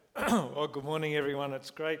Well, good morning, everyone.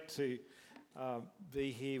 It's great to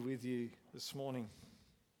be here with you this morning.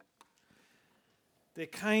 There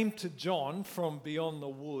came to John from beyond the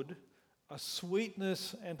wood a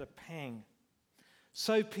sweetness and a pang,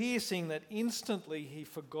 so piercing that instantly he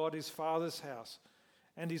forgot his father's house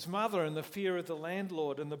and his mother and the fear of the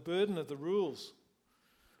landlord and the burden of the rules.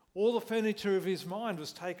 All the furniture of his mind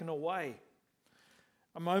was taken away.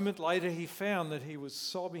 A moment later he found that he was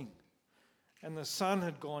sobbing, and the sun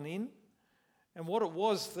had gone in, and what it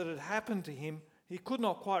was that had happened to him he could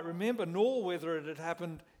not quite remember, nor whether it had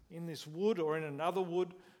happened in this wood or in another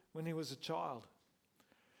wood when he was a child.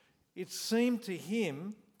 It seemed to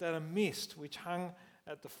him that a mist which hung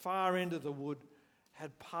at the far end of the wood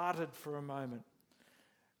had parted for a moment,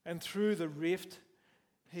 and through the rift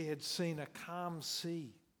he had seen a calm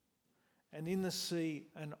sea, and in the sea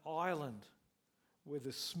an island where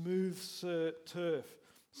the smooth turf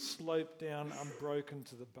sloped down unbroken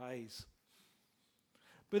to the bays.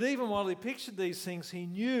 But even while he pictured these things, he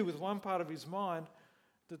knew with one part of his mind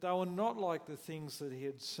that they were not like the things that he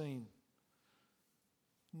had seen.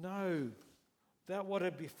 No, that what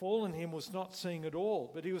had befallen him was not seeing at all,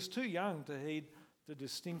 but he was too young to heed the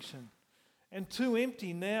distinction, and too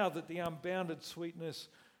empty now that the unbounded sweetness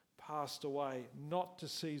passed away, not to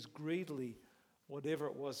seize greedily whatever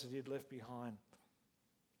it was that he had left behind.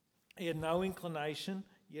 He had no inclination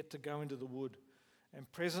yet to go into the wood, and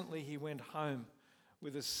presently he went home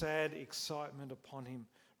with a sad excitement upon him,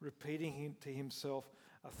 repeating to himself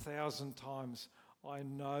 1,000 times, I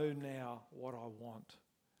know now what I want.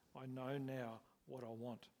 I know now what I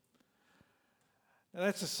want. Now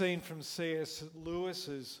that's a scene from C.S.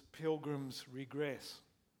 Lewis's Pilgrim's Regress.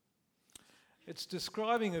 It's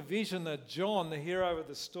describing a vision that John, the hero of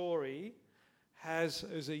the story, has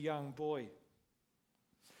as a young boy.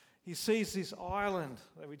 He sees this island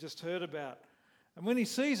that we just heard about. And when he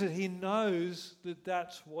sees it, he knows that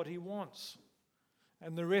that's what he wants.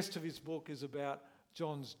 And the rest of his book is about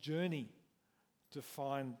John's journey to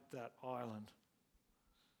find that island.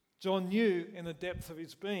 John knew in the depth of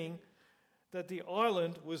his being that the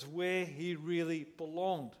island was where he really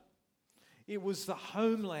belonged. It was the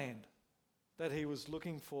homeland that he was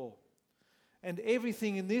looking for. And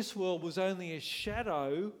everything in this world was only a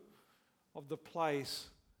shadow of the place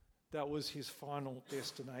that was his final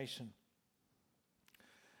destination.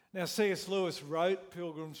 Now, C.S. Lewis wrote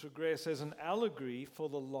Pilgrim's Regress as an allegory for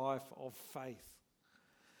the life of faith.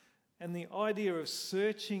 And the idea of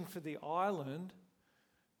searching for the island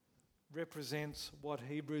represents what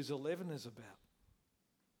Hebrews 11 is about.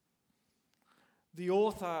 The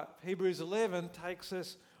author, Hebrews 11, takes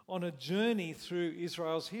us on a journey through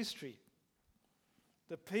Israel's history.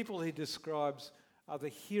 The people he describes are the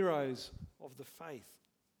heroes of the faith.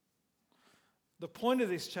 The point of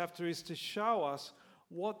this chapter is to show us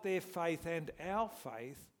what their faith and our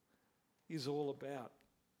faith is all about.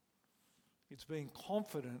 It's being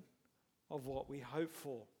confident of what we hope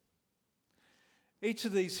for. Each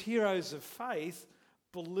of these heroes of faith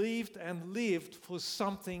believed and lived for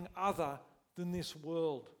something other than this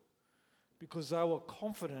world because they were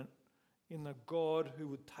confident in the God who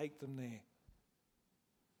would take them there.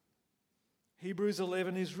 Hebrews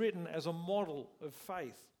 11 is written as a model of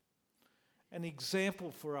faith, an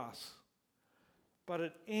example for us. But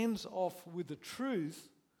it ends off with the truth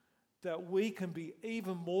that we can be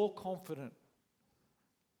even more confident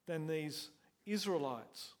than these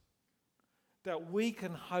Israelites, that we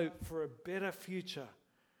can hope for a better future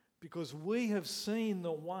because we have seen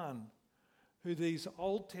the one who these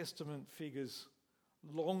Old Testament figures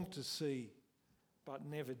longed to see but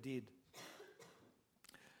never did.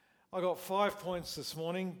 I got 5 points this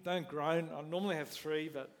morning. Don't groan. I normally have 3,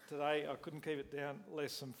 but today I couldn't keep it down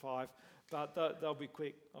less than 5. But they'll be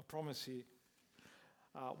quick, I promise you.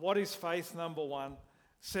 What is faith? Number 1.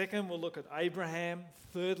 Second, we'll look at Abraham.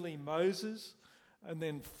 Thirdly, Moses. And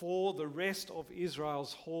then 4, the rest of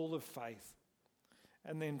Israel's hall of faith.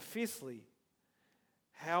 And then fifthly,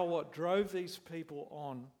 how what drove these people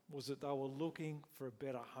on was that they were looking for a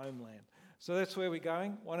better homeland. So that's where we're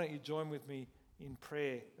going. Why don't you join with me in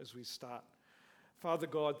prayer as we start. Father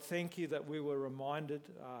God, thank you that we were reminded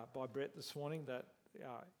by Brett this morning that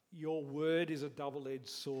your word is a double-edged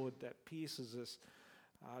sword that pierces us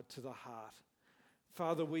to the heart.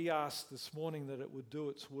 Father, we ask this morning that it would do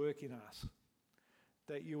its work in us,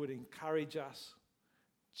 that you would encourage us,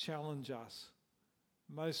 challenge us,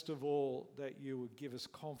 most of all, that you would give us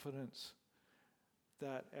confidence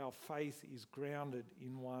that our faith is grounded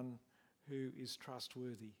in one who is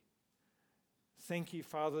trustworthy. Thank you,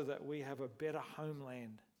 Father, that we have a better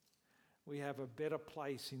homeland. We have a better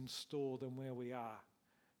place in store than where we are.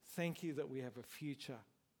 Thank you that we have a future.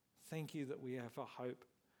 Thank you that we have a hope.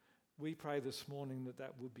 We pray this morning that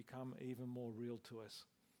that would become even more real to us.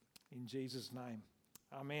 In Jesus' name,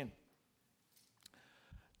 amen.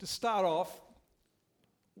 To start off,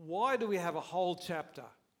 why do we have a whole chapter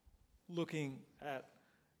looking at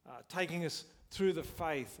taking us through the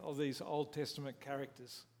faith of these Old Testament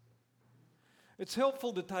characters? It's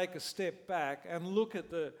helpful to take a step back and look at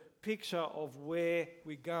the picture of where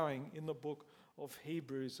we're going in the book of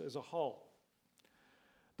Hebrews as a whole.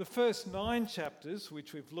 The first 9 chapters,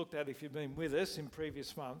 which we've looked at if you've been with us in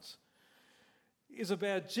previous months, is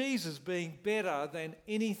about Jesus being better than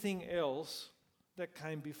anything else that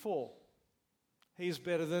came before. He is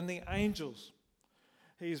better than the angels.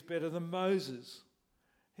 He is better than Moses.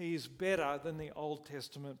 He is better than the Old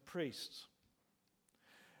Testament priests.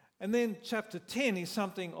 And then chapter 10 is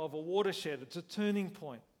something of a watershed. It's a turning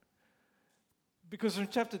point. Because in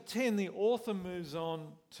chapter 10, the author moves on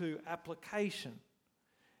to application.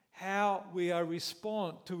 How we are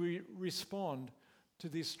respond to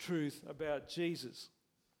this truth about Jesus.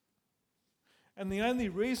 And the only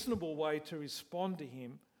reasonable way to respond to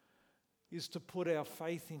him is to put our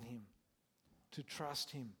faith in him, to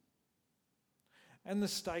trust him. And the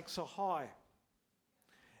stakes are high.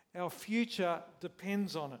 Our future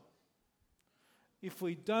depends on it. If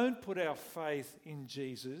we don't put our faith in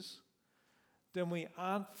Jesus, then we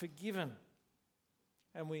aren't forgiven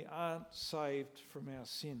and we aren't saved from our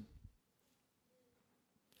sin.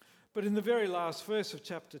 But in the very last verse of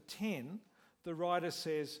chapter 10, the writer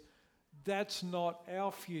says, that's not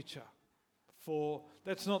our future, for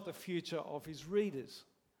that's not the future of his readers.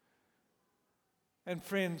 And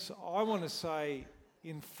friends, I want to say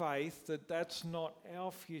in faith that that's not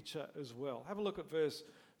our future as well. Have a look at verse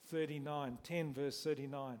 39, 10 verse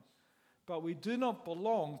 39. But we do not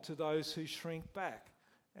belong to those who shrink back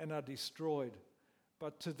and are destroyed,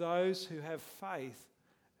 but to those who have faith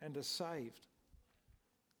and are saved.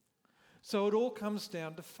 So it all comes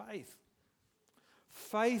down to faith.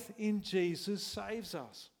 Faith in Jesus saves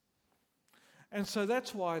us. And so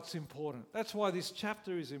that's why it's important. That's why this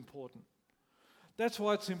chapter is important. That's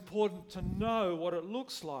why it's important to know what it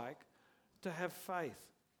looks like to have faith.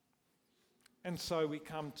 And so we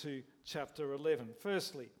come to chapter 11.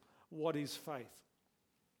 Firstly, what is faith?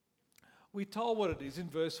 We're told what it is in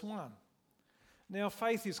verse 1. Now,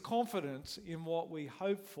 faith is confidence in what we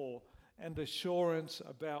hope for and assurance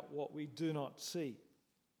about what we do not see.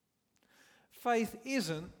 Faith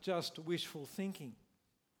isn't just wishful thinking.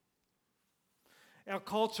 Our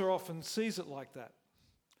culture often sees it like that.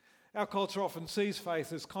 Our culture often sees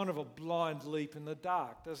faith as kind of a blind leap in the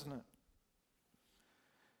dark, doesn't it?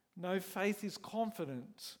 No, faith is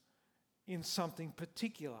confidence in something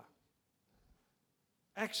particular.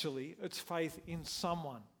 Actually, it's faith in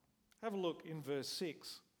someone. Have a look in verse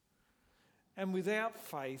 6. And without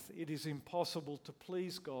faith, it is impossible to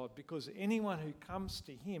please God, because anyone who comes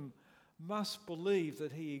to him must believe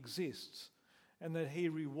that he exists and that he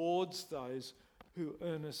rewards those who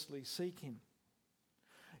earnestly seek him.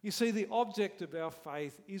 You see, the object of our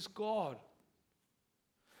faith is God.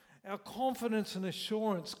 Our confidence and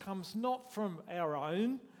assurance comes not from our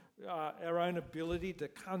own ability to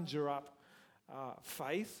conjure up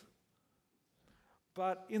faith,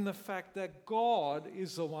 but in the fact that God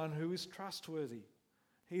is the one who is trustworthy.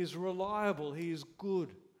 He is reliable. He is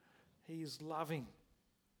good. He is loving.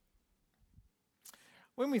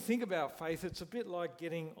 When we think about faith, it's a bit like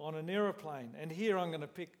getting on an aeroplane. And here I'm going to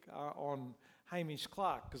pick on Hamish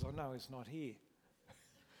Clark, because I know he's not here.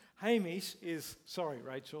 Hamish is, sorry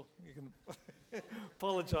Rachel, you can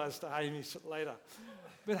apologise to Hamish later.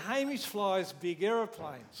 But Hamish flies big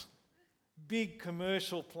aeroplanes, big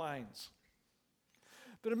commercial planes.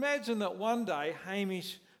 But imagine that one day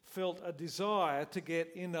Hamish felt a desire to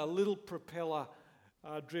get in a little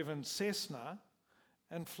propeller-driven Cessna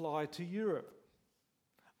and fly to Europe.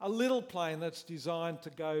 A little plane that's designed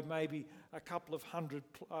to go maybe a couple of hundred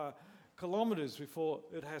kilometres before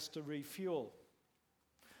it has to refuel.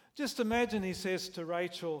 Just imagine he says to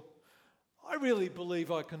Rachel, I really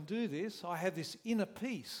believe I can do this. I have this inner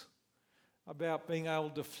peace about being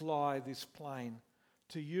able to fly this plane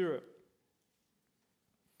to Europe.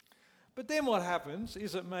 But then what happens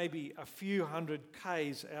is that maybe a few hundred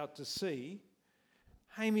k's out to sea,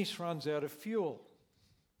 Hamish runs out of fuel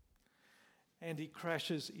and he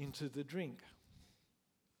crashes into the drink.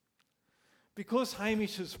 Because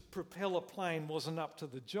Hamish's propeller plane wasn't up to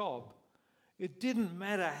the job, it didn't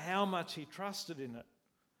matter how much he trusted in it.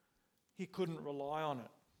 He couldn't rely on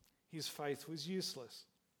it. His faith was useless.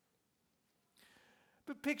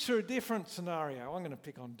 But picture a different scenario. I'm going to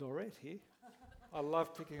pick on Dorette here. I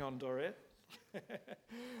love picking on Dorette.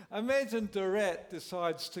 Imagine Dorette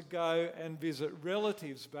decides to go and visit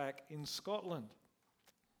relatives back in Scotland.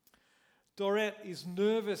 Dorette is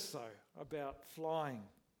nervous, though, about flying.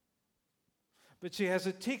 But she has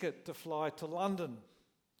a ticket to fly to London.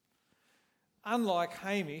 Unlike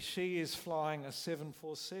Hamish, she is flying a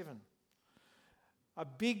 747, a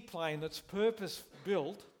big plane that's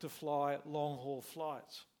purpose-built to fly long-haul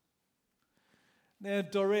flights. Now,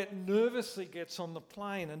 Dorette nervously gets on the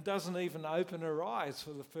plane and doesn't even open her eyes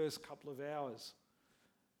for the first couple of hours.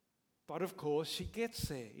 But of course, she gets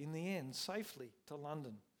there in the end safely to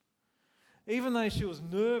London. Even though she was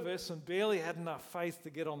nervous and barely had enough faith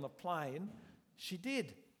to get on the plane, she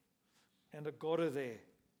did, and it got her there.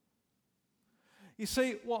 You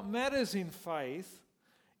see, what matters in faith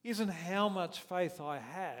isn't how much faith I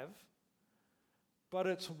have, but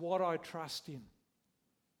it's what I trust in.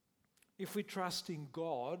 If we trust in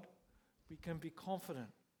God, we can be confident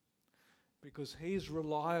because He is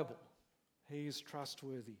reliable, He is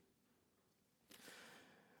trustworthy.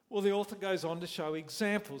 Well, the author goes on to show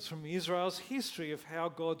examples from Israel's history of how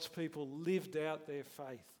God's people lived out their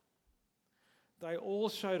faith. They all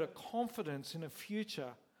showed a confidence in a future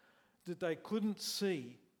that they couldn't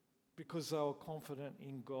see because they were confident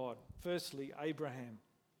in God. Firstly, Abraham.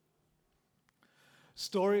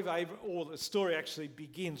 The story actually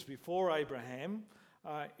begins before Abraham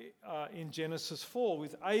in Genesis 4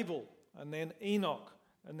 with Abel, and then Enoch,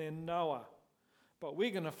 and then Noah. But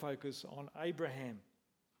we're going to focus on Abraham.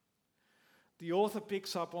 The author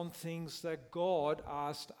picks up on things that God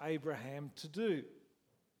asked Abraham to do.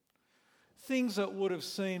 Things that would have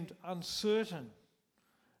seemed uncertain,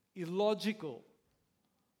 illogical,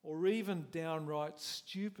 or even downright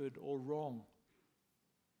stupid or wrong.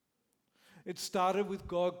 It started with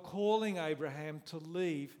God calling Abraham to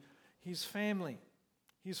leave his family,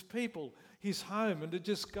 his people, his home, and to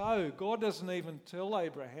just go. God doesn't even tell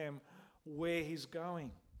Abraham where he's going.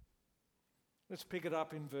 Let's pick it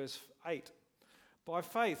up in verse 8. By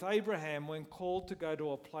faith, Abraham, when called to go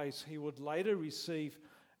to a place he would later receive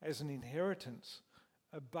as an inheritance,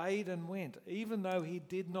 obeyed and went, even though he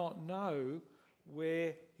did not know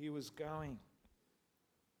where he was going.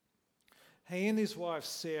 He and his wife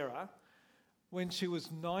Sarah, when she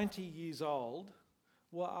was 90 years old,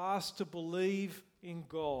 were asked to believe in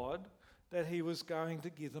God that He was going to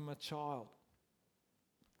give them a child.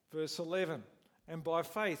 Verse 11, and by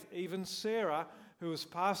faith, even Sarah, who was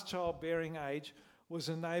past childbearing age, was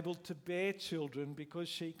enabled to bear children because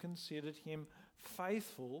she considered him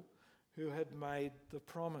faithful who had made the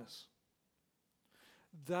promise.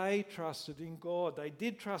 They trusted in God. They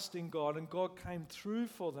did trust in God, and God came through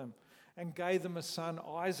for them and gave them a son,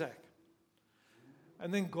 Isaac.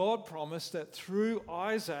 And then God promised that through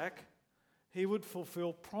Isaac, He would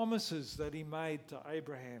fulfill promises that He made to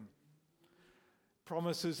Abraham.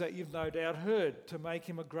 Promises that you've no doubt heard, to make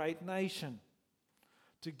him a great nation,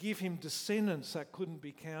 to give him descendants that couldn't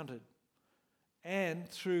be counted, and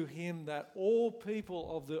through him that all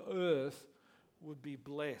people of the earth would be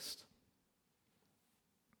blessed.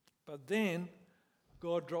 But then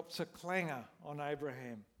God drops a clanger on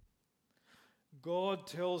Abraham. God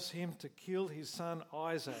tells him to kill his son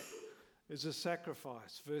Isaac as a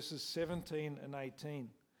sacrifice, verses 17 and 18.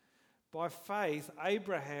 By faith,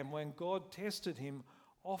 Abraham, when God tested him,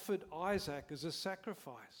 offered Isaac as a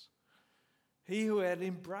sacrifice. He who had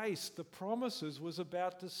embraced the promises was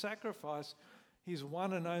about to sacrifice his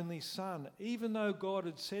one and only son, even though God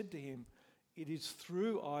had said to him, "It is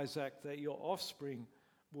through Isaac that your offspring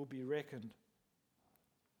will be reckoned."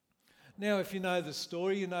 Now, if you know the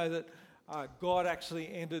story, you know that God actually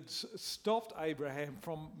stopped Abraham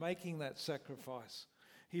from making that sacrifice.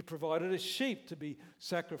 He provided a sheep to be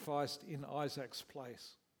sacrificed in Isaac's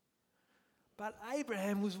place. But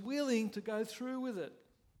Abraham was willing to go through with it.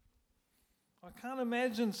 I can't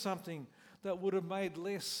imagine something that would have made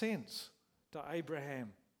less sense to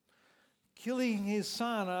Abraham. Killing his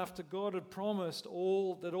son after God had promised that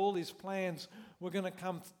all his plans were going to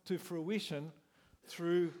come to fruition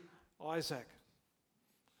through Isaac.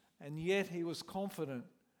 And yet he was confident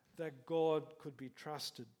that God could be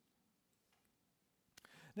trusted.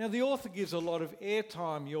 Now, the author gives a lot of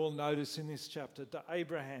airtime, you'll notice in this chapter, to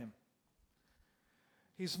Abraham.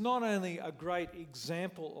 He's not only a great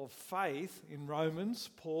example of faith in Romans,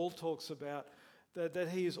 Paul talks about that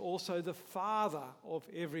he is also the father of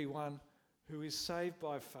everyone who is saved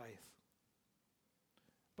by faith.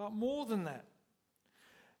 But more than that,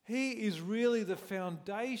 he is really the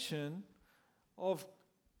foundation of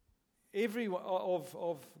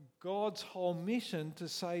God's whole mission to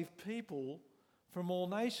save people from all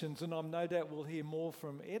nations. And I'm no doubt we'll hear more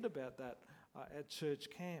from Ed about that at church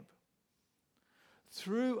camp.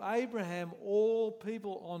 Through Abraham, all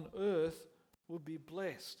people on earth would be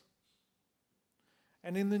blessed.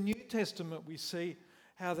 And in the New Testament, we see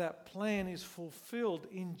how that plan is fulfilled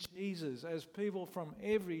in Jesus as people from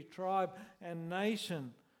every tribe and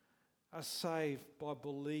nation are saved by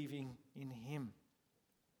believing in him.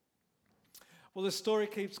 Well, the story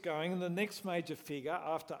keeps going, and the next major figure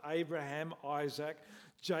after Abraham, Isaac,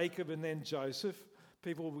 Jacob, and then Joseph,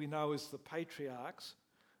 people we know as the patriarchs,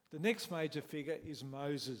 the next major figure is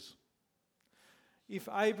Moses. If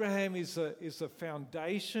Abraham is the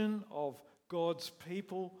foundation of God's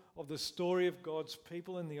people, of the story of God's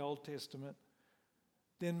people in the Old Testament,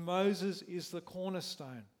 then Moses is the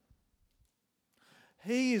cornerstone.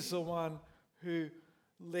 He is the one who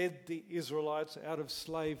led the Israelites out of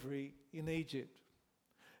slavery in Egypt.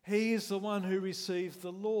 He is the one who received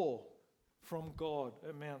the law from God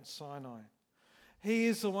at Mount Sinai. He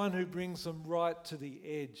is the one who brings them right to the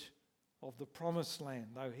edge of the promised land,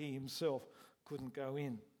 though he himself couldn't go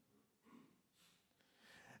in.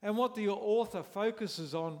 And what the author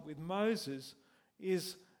focuses on with Moses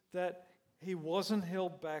is that he wasn't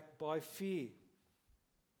held back by fear.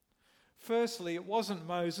 Firstly, it wasn't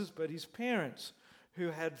Moses but his parents who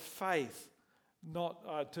had faith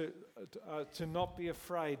to not be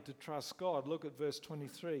afraid, to trust God. Look at verse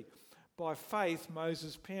 23. By faith,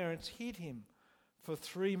 Moses' parents hid him for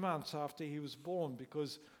 3 months after he was born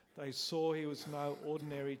because they saw he was no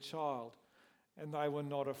ordinary child and they were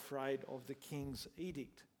not afraid of the king's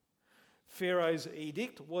edict. Pharaoh's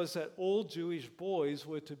edict was that all Jewish boys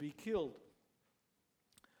were to be killed.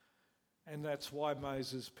 And that's why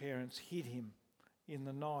Moses' parents hid him in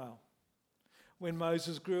the Nile. When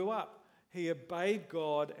Moses grew up, he obeyed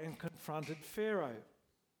God and confronted Pharaoh.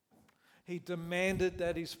 He demanded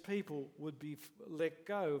that his people would be let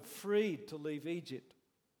go, freed to leave Egypt.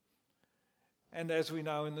 And as we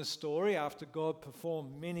know in the story, after God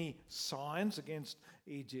performed many signs against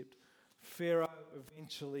Egypt, Pharaoh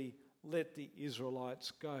eventually let the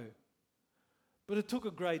Israelites go. But it took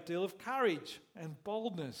a great deal of courage and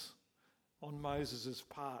boldness on Moses'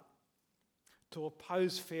 part to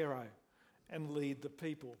oppose Pharaoh and lead the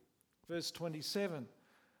people. Verse 27,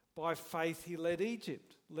 by faith he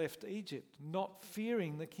left Egypt, not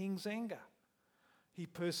fearing the king's anger. He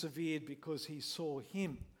persevered because he saw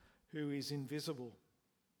him who is invisible.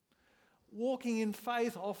 Walking in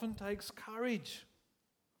faith often takes courage,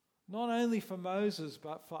 not only for Moses,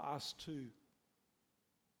 but for us too.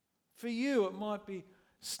 For you, it might be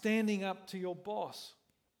standing up to your boss.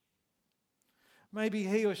 Maybe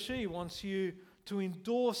he or she wants you to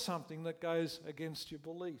endorse something that goes against your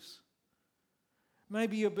beliefs.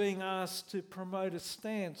 Maybe you're being asked to promote a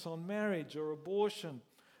stance on marriage or abortion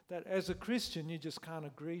that as a Christian you just can't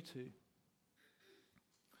agree to.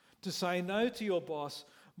 To say no to your boss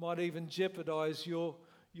might even jeopardize your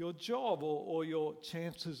job or your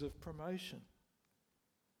chances of promotion.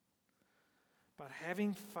 But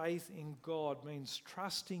having faith in God means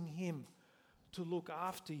trusting him to look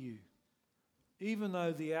after you, even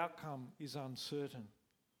though the outcome is uncertain.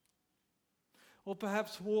 Or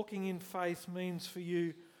perhaps walking in faith means for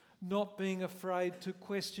you not being afraid to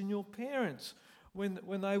question your parents when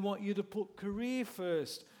they want you to put career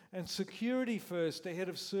first and security first ahead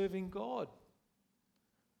of serving God.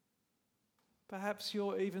 Perhaps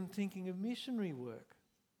you're even thinking of missionary work,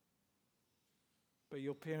 but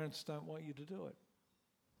your parents don't want you to do it.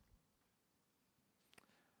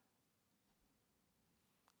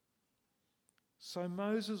 So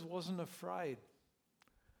Moses wasn't afraid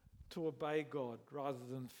to obey God rather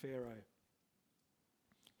than Pharaoh.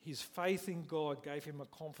 His faith in God gave him a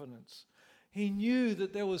confidence. He knew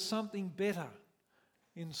that there was something better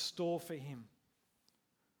in store for him.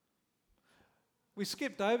 We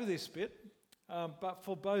skipped over this bit, but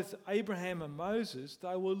for both Abraham and Moses,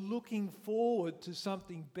 they were looking forward to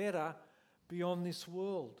something better beyond this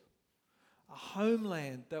world. A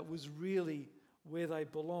homeland that was really where they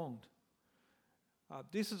belonged.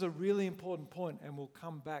 This is a really important point, and we'll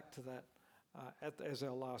come back to that as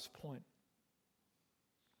our last point.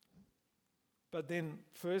 But then,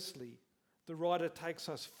 firstly, the writer takes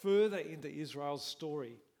us further into Israel's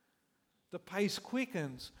story. The pace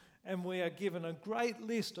quickens, and we are given a great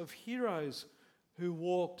list of heroes who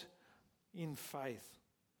walked in faith.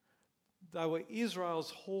 They were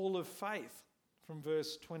Israel's hall of faith from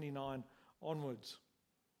verse 29 onwards.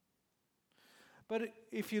 But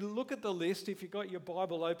if you look at the list, if you've got your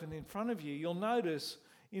Bible open in front of you, you'll notice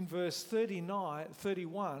in verse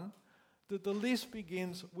 31 that the list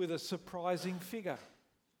begins with a surprising figure.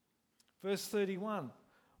 Verse 31,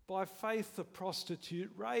 by faith the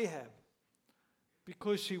prostitute Rahab,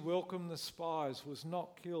 because she welcomed the spies, was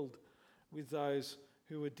not killed with those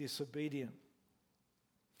who were disobedient.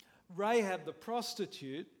 Rahab the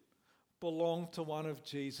prostitute belonged to one of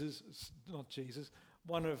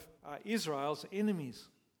Israel's enemies.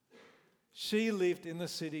 She lived in the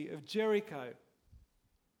city of Jericho.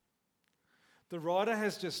 The writer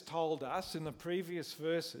has just told us in the previous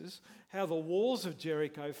verses how the walls of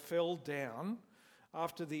Jericho fell down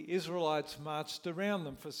after the Israelites marched around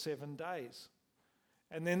them for 7 days.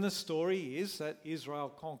 And then the story is that Israel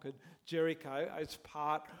conquered Jericho as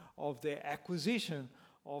part of their acquisition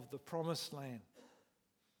of the Promised Land.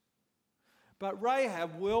 But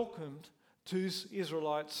Rahab welcomed 2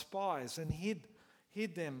 Israelite spies and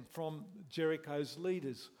hid them from Jericho's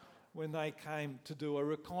leaders when they came to do a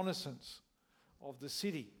reconnaissance of the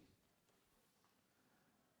city.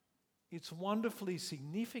 It's wonderfully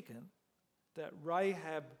significant that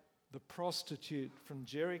Rahab, the prostitute from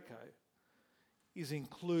Jericho, is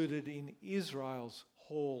included in Israel's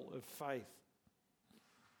hall of faith.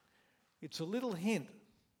 It's a little hint,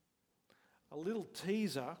 a little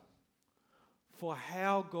teaser for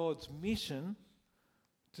how God's mission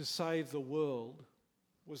to save the world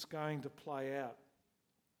was going to play out.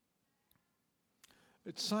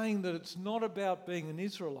 It's saying that it's not about being an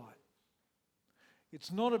Israelite.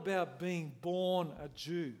 It's not about being born a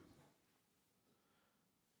Jew.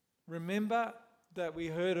 Remember that we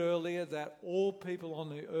heard earlier that all people on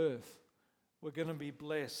the earth were going to be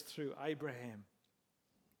blessed through Abraham.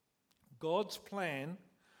 God's plan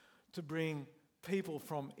to bring people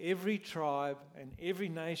from every tribe and every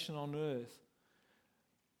nation on earth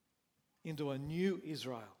into a new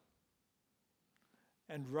Israel.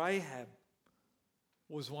 And Rahab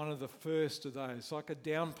was one of the first of those, like a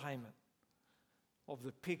down payment of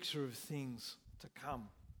the picture of things to come.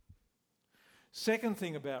 Second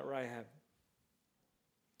thing about Rahab,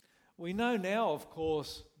 we know now, of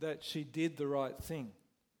course, that she did the right thing.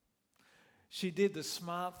 She did the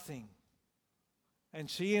smart thing. And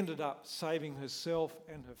she ended up saving herself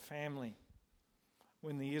and her family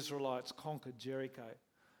when the Israelites conquered Jericho.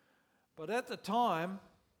 But at the time,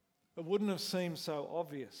 it wouldn't have seemed so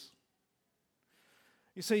obvious.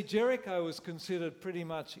 You see, Jericho was considered pretty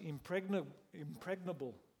much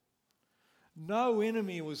impregnable. No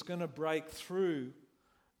enemy was going to break through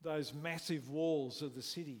those massive walls of the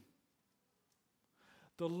city.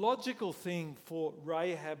 The logical thing for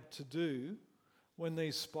Rahab to do when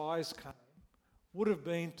these spies came would have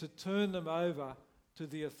been to turn them over to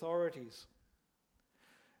the authorities.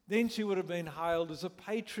 Then she would have been hailed as a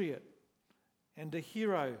patriot and a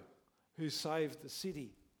hero who saved the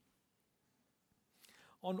city.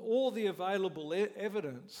 On all the available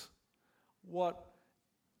evidence, what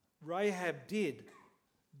Rahab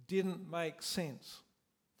didn't make sense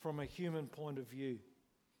from a human point of view.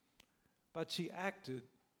 But she acted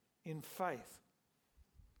in faith.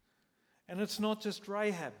 And it's not just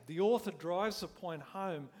Rahab. The author drives the point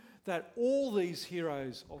home that all these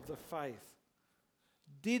heroes of the faith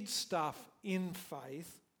did stuff in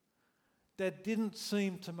faith that didn't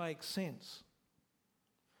seem to make sense.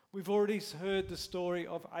 We've already heard the story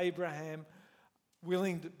of Abraham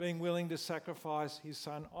being willing to sacrifice his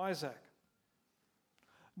son Isaac.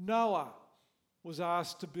 Noah was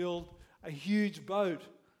asked to build a huge boat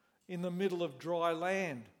in the middle of dry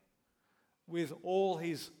land with all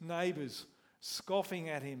his neighbours scoffing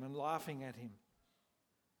at him and laughing at him.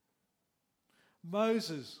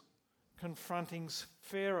 Moses confronting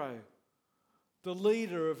Pharaoh, the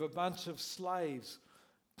leader of a bunch of slaves,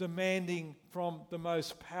 demanding from the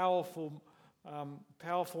most powerful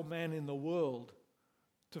man in the world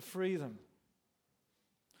to free them.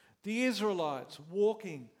 The Israelites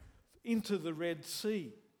walking into the Red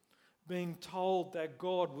Sea, being told that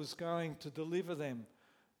God was going to deliver them,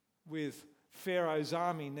 with Pharaoh's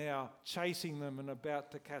army now chasing them and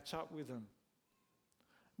about to catch up with them.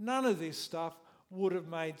 None of this stuff would have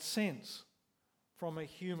made sense from a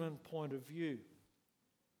human point of view.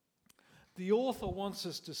 The author wants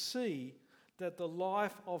us to see that the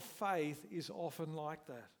life of faith is often like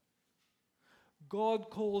that. God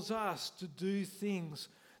calls us to do things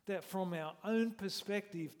that from our own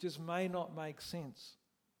perspective just may not make sense.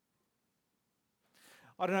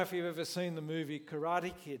 I don't know if you've ever seen the movie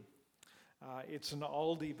Karate Kid. It's an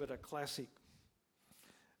oldie but a classic.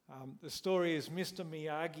 The story is Mr.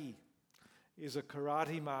 Miyagi is a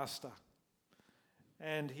karate master,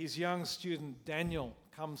 and his young student Daniel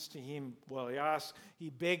comes to him. Well, he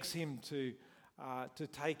begs him to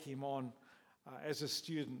take him on as a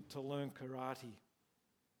student to learn karate.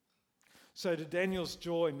 So to Daniel's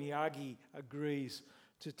joy, Miyagi agrees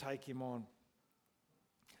to take him on.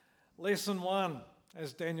 Lesson 1,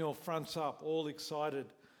 as Daniel fronts up, all excited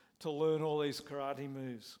to learn all these karate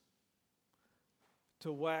moves.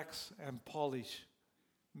 to wax and polish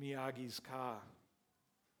Miyagi's car.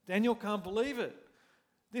 Daniel can't believe it.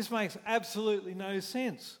 This makes absolutely no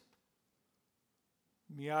sense.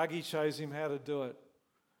 Miyagi shows him how to do it.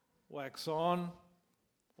 Wax on,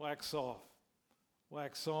 wax off.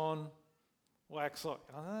 Wax on, wax off.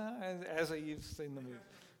 As you've seen the movie,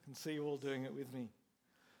 I can see you all doing it with me.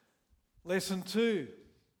 Lesson 2,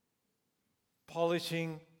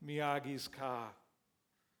 polishing Miyagi's car.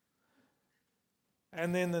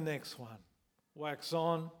 And then the next one, wax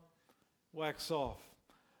on, wax off.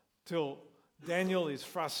 Till Daniel is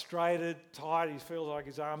frustrated, tired, he feels like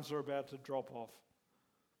his arms are about to drop off.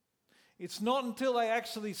 It's not until they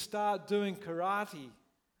actually start doing karate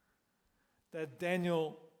that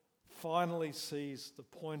Daniel finally sees the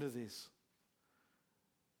point of this.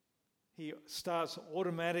 He starts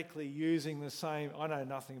automatically using the same, I know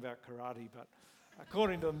nothing about karate, but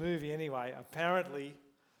according to the movie anyway, apparently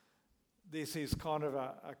this is kind of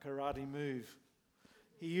a karate move.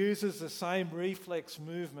 He uses the same reflex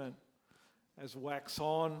movement as wax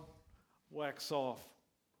on, wax off,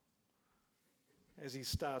 as he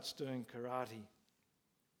starts doing karate.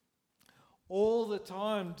 All the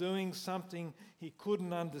time doing something he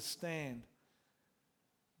couldn't understand.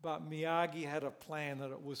 But Miyagi had a plan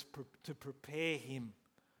that it was to prepare him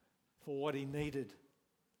for what he needed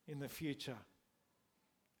in the future.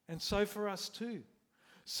 And so for us too.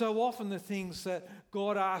 So often the things that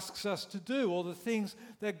God asks us to do, or the things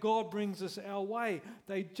that God brings us our way,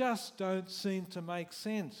 they just don't seem to make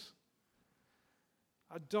sense.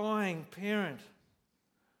 A dying parent,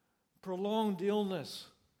 prolonged illness,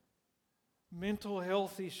 mental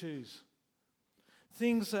health issues,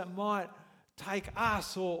 things that might take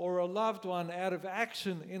us or a loved one out of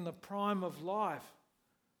action in the prime of life,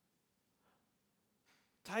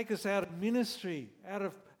 take us out of ministry, out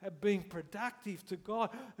of being productive to God.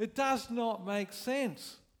 It does not make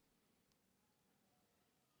sense.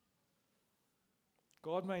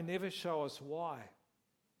 God may never show us why.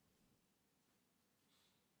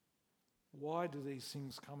 Why do these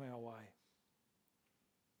things come our way?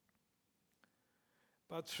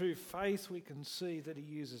 But through faith we can see that he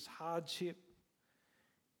uses hardship,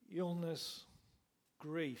 illness,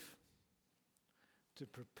 grief to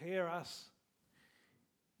prepare us,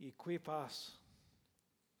 equip us,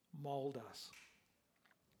 mould us.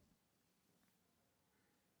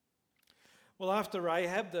 Well, after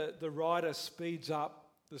Rahab, the writer speeds up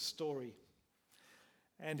the story.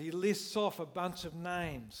 And he lists off a bunch of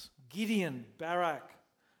names: Gideon, Barak,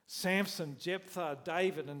 Samson, Jephthah,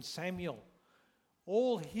 David and Samuel.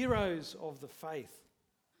 All heroes of the faith.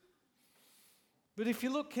 But if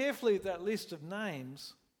you look carefully at that list of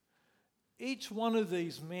names, each one of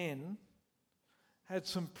these men had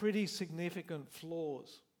some pretty significant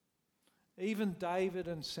flaws. Even David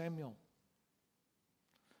and Samuel.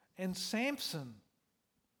 And Samson.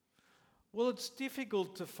 Well, it's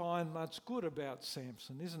difficult to find much good about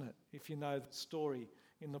Samson, isn't it? If you know the story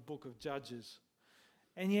in the book of Judges.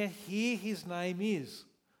 And yet here his name is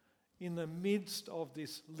in the midst of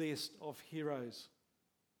this list of heroes.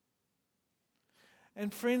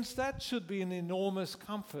 And friends, that should be an enormous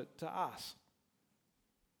comfort to us.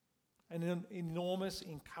 An enormous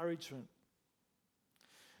encouragement.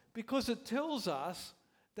 Because it tells us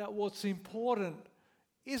that what's important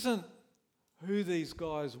isn't who these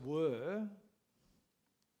guys were,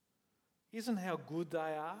 isn't how good they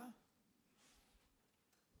are.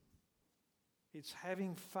 It's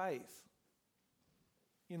having faith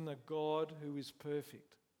in the God who is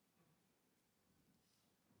perfect.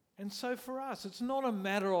 And so for us, it's not a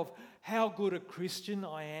matter of how good a Christian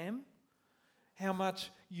I am, how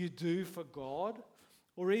much you do for God,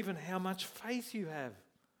 or even how much faith you have.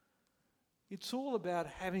 It's all about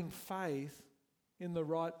having faith in the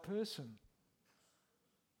right person.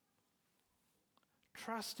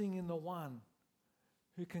 Trusting in the one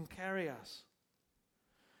who can carry us.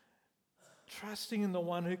 Trusting in the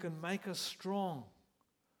one who can make us strong.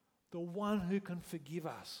 The one who can forgive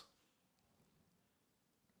us.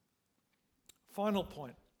 Final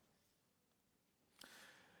point.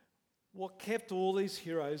 What kept all these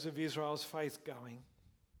heroes of Israel's faith going,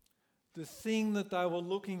 the thing that they were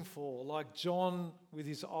looking for, like John with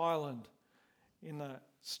his island in the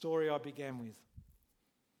story I began with,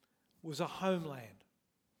 was a homeland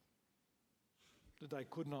that they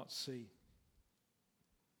could not see.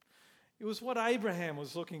 It was what Abraham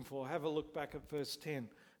was looking for. Have a look back at verse 10.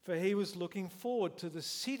 For he was looking forward to the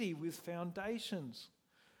city with foundations,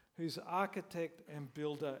 whose architect and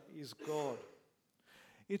builder is God.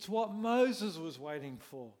 It's what Moses was waiting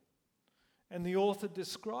for. And the author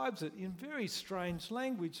describes it in very strange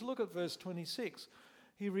language. Look at verse 26.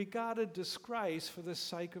 he regarded disgrace for the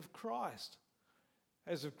sake of Christ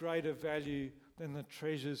as of greater value than the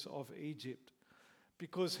treasures of Egypt,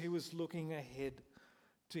 because he was looking ahead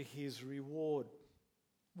to his reward.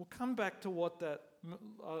 We'll come back to what that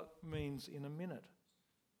means in a minute.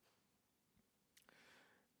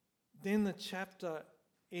 Then the chapter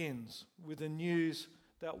ends with the news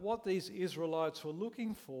that what these Israelites were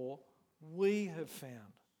looking for, we have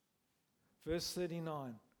found. Verse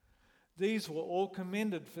 39. These were all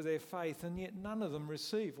commended for their faith, and yet none of them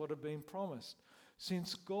received what had been promised,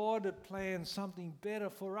 since God had planned something better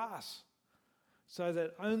for us, so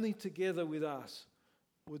that only together with us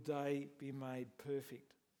would they be made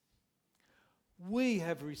perfect. We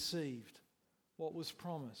have received what was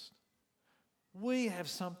promised. We have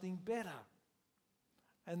something better,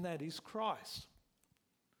 and that is Christ.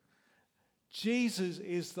 Jesus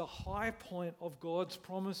is the high point of God's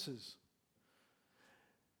promises.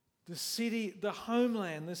 The city, the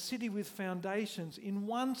homeland, the city with foundations. In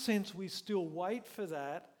one sense, we still wait for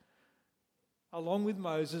that, along with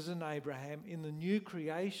Moses and Abraham, in the new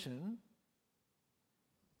creation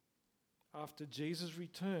after Jesus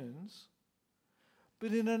returns.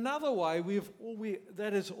 But in another way,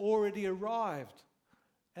 that has already arrived,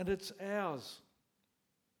 and it's ours.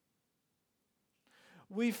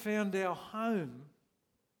 We found our home,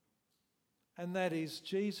 and that is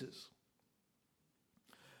Jesus.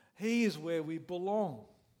 He is where we belong.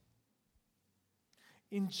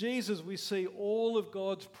 In Jesus, we see all of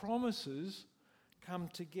God's promises come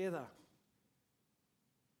together.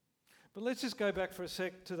 But let's just go back for a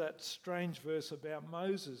sec to that strange verse about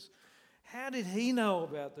Moses. How did he know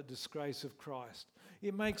about the disgrace of Christ?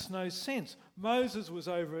 It makes no sense. Moses was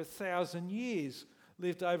over 1,000 years,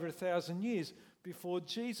 lived over 1,000 years before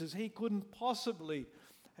Jesus. He couldn't possibly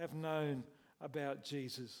have known about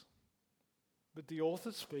Jesus. But the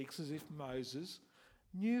author speaks as if Moses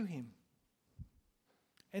knew him.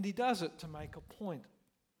 And he does it to make a point.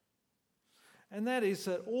 And that is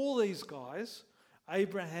that all these guys,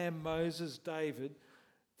 Abraham, Moses, David,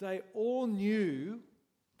 they all knew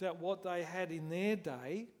that what they had in their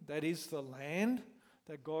day, that is the land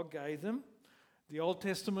that God gave them, the Old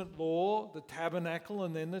Testament law, the tabernacle,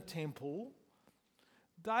 and then the temple,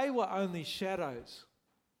 they were only shadows.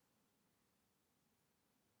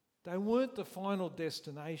 They weren't the final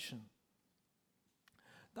destination.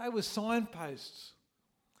 They were signposts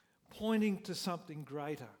pointing to something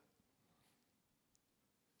greater.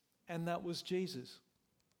 And that was Jesus.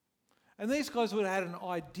 And these guys would have had an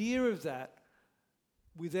idea of that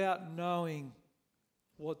without knowing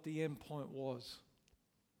what the end point was.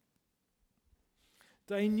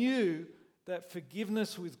 They knew that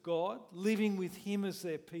forgiveness with God, living with Him as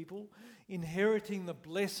their people, inheriting the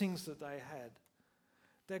blessings that they had,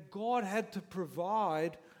 that God had to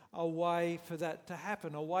provide a way for that to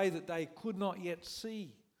happen, a way that they could not yet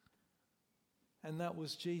see. And that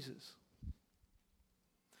was Jesus.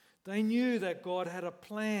 They knew that God had a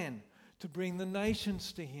plan to bring the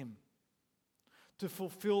nations to Him, to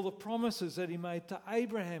fulfill the promises that He made to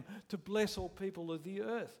Abraham, to bless all people of the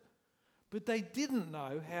earth. But they didn't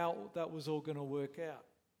know how that was all going to work out.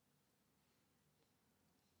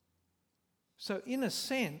 So in a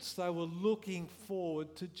sense, they were looking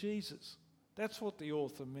forward to Jesus. That's what the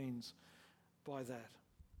author means by that.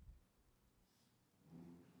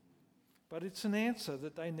 But it's an answer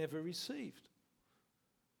that they never received.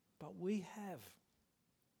 But we have.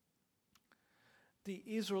 The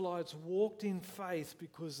Israelites walked in faith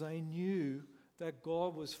because they knew that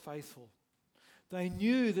God was faithful. They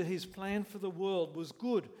knew that His plan for the world was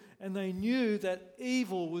good, and they knew that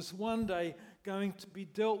evil was one day going to be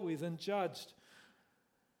dealt with and judged.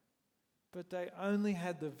 But they only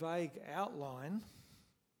had the vague outline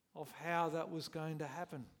of how that was going to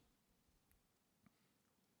happen.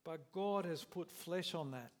 But God has put flesh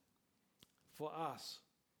on that for us.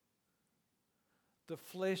 The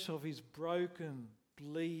flesh of His broken,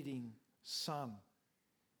 bleeding Son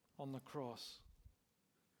on the cross.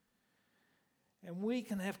 And we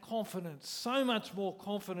can have confidence, so much more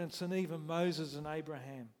confidence than even Moses and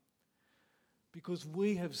Abraham, because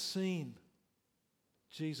we have seen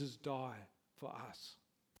Jesus die for us.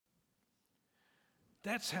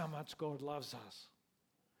 That's how much God loves us.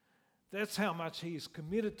 That's how much He is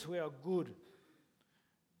committed to our good,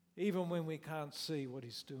 even when we can't see what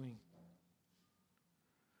He's doing.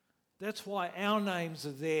 That's why our names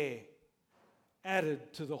are there,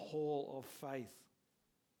 added to the hall of faith.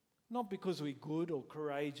 Not because we're good or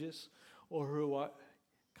courageous or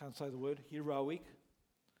can't say the word, heroic,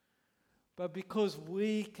 but because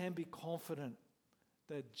we can be confident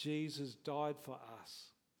that Jesus died for us.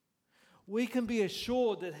 We can be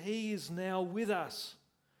assured that He is now with us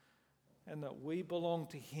and that we belong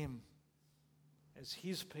to him as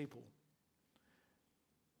his people,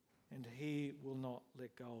 and he will not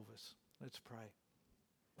let go of us. Let's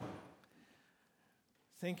pray.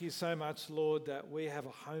 Thank you so much, Lord, that we have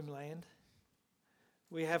a homeland.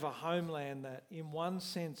 We have a homeland that in one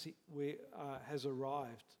sense has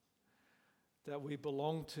arrived, that we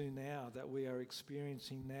belong to now, that we are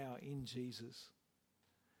experiencing now in Jesus.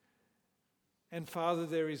 And Father,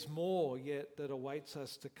 there is more yet that awaits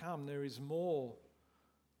us to come. There is more.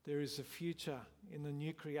 There is a future in the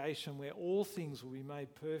new creation where all things will be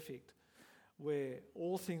made perfect, where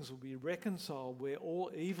all things will be reconciled, where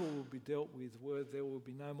all evil will be dealt with, where there will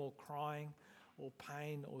be no more crying or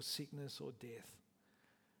pain or sickness or death.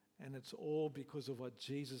 And it's all because of what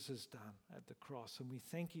Jesus has done at the cross. And we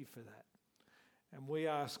thank you for that. And we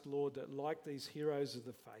ask, Lord, that like these heroes of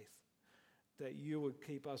the faith, that you would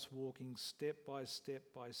keep us walking step by step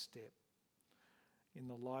by step in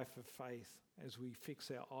the life of faith as we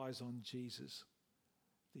fix our eyes on Jesus,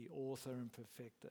 the author and perfecter